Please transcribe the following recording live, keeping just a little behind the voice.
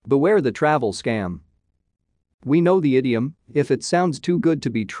Beware the travel scam. We know the idiom, if it sounds too good to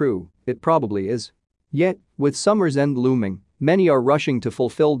be true, it probably is. Yet, with summer's end looming, many are rushing to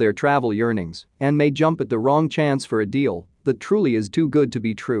fulfill their travel yearnings and may jump at the wrong chance for a deal that truly is too good to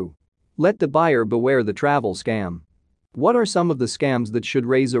be true. Let the buyer beware the travel scam. What are some of the scams that should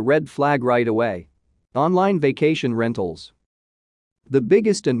raise a red flag right away? Online vacation rentals. The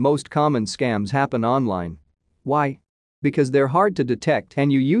biggest and most common scams happen online. Why? Because they're hard to detect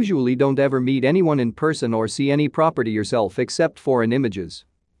and you usually don't ever meet anyone in person or see any property yourself except for in images.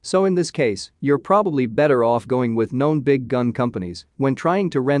 So in this case, you're probably better off going with known big gun companies when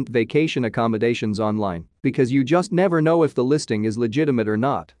trying to rent vacation accommodations online because you just never know if the listing is legitimate or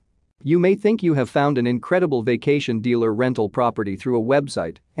not. You may think you have found an incredible vacation dealer rental property through a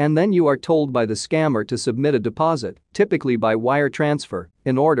website and then you are told by the scammer to submit a deposit, typically by wire transfer,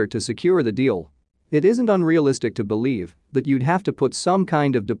 in order to secure the deal. It isn't unrealistic to believe that you'd have to put some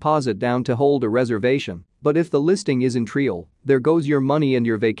kind of deposit down to hold a reservation, but if the listing isn't real, there goes your money and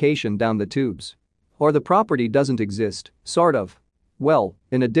your vacation down the tubes. Or the property doesn't exist, sort of. Well,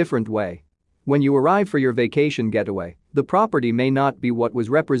 in a different way. When you arrive for your vacation getaway, the property may not be what was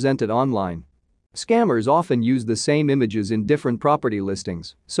represented online. Scammers often use the same images in different property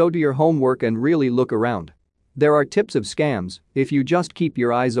listings, so do your homework and really look around. There are tips of scams if you just keep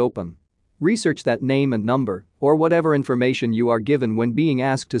your eyes open. Research that name and number, or whatever information you are given when being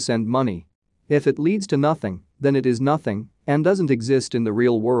asked to send money. If it leads to nothing, then it is nothing and doesn't exist in the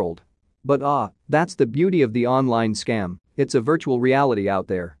real world. But that's the beauty of the online scam, it's a virtual reality out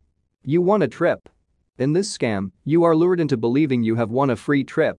there. You won a trip. In this scam, you are lured into believing you have won a free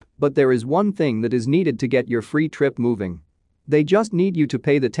trip, but there is one thing that is needed to get your free trip moving. They just need you to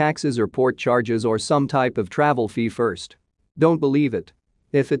pay the taxes or port charges or some type of travel fee first. Don't believe it.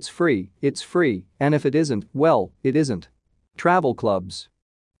 If it's free, and if it isn't, well, it isn't. Travel clubs.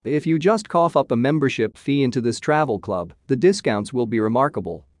 If you just cough up a membership fee into this travel club, the discounts will be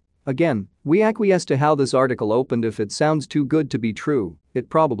remarkable. Again, we acquiesce to how this article opened. If it sounds too good to be true, it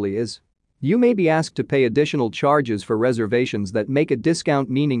probably is. You may be asked to pay additional charges for reservations that make a discount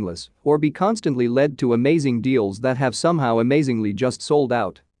meaningless or be constantly led to amazing deals that have somehow amazingly just sold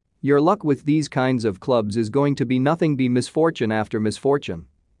out. Your luck with these kinds of clubs is going to be nothing but misfortune after misfortune.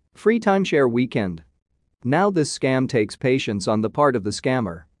 Free timeshare weekend. Now this scam takes patience on the part of the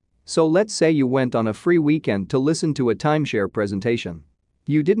scammer. So let's say you went on a free weekend to listen to a timeshare presentation.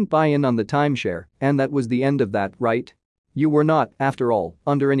 You didn't buy in on the timeshare, and that was the end of that, right? You were not, after all,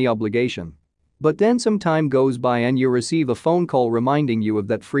 under any obligation. But then some time goes by and you receive a phone call reminding you of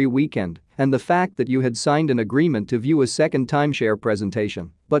that free weekend and the fact that you had signed an agreement to view a second timeshare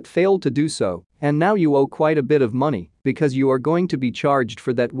presentation but failed to do so, and now you owe quite a bit of money because you are going to be charged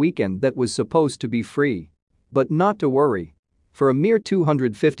for that weekend that was supposed to be free. But not to worry. For a mere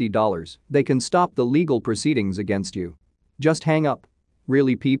 $250, they can stop the legal proceedings against you. Just hang up.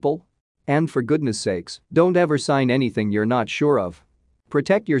 Really, people? And for goodness sakes, don't ever sign anything you're not sure of.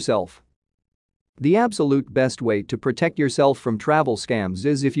 Protect yourself. The absolute best way to protect yourself from travel scams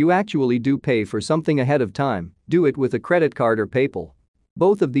is if you actually do pay for something ahead of time, do it with a credit card or PayPal.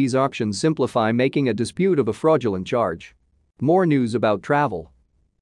 Both of these options simplify making a dispute of a fraudulent charge. More news about travel.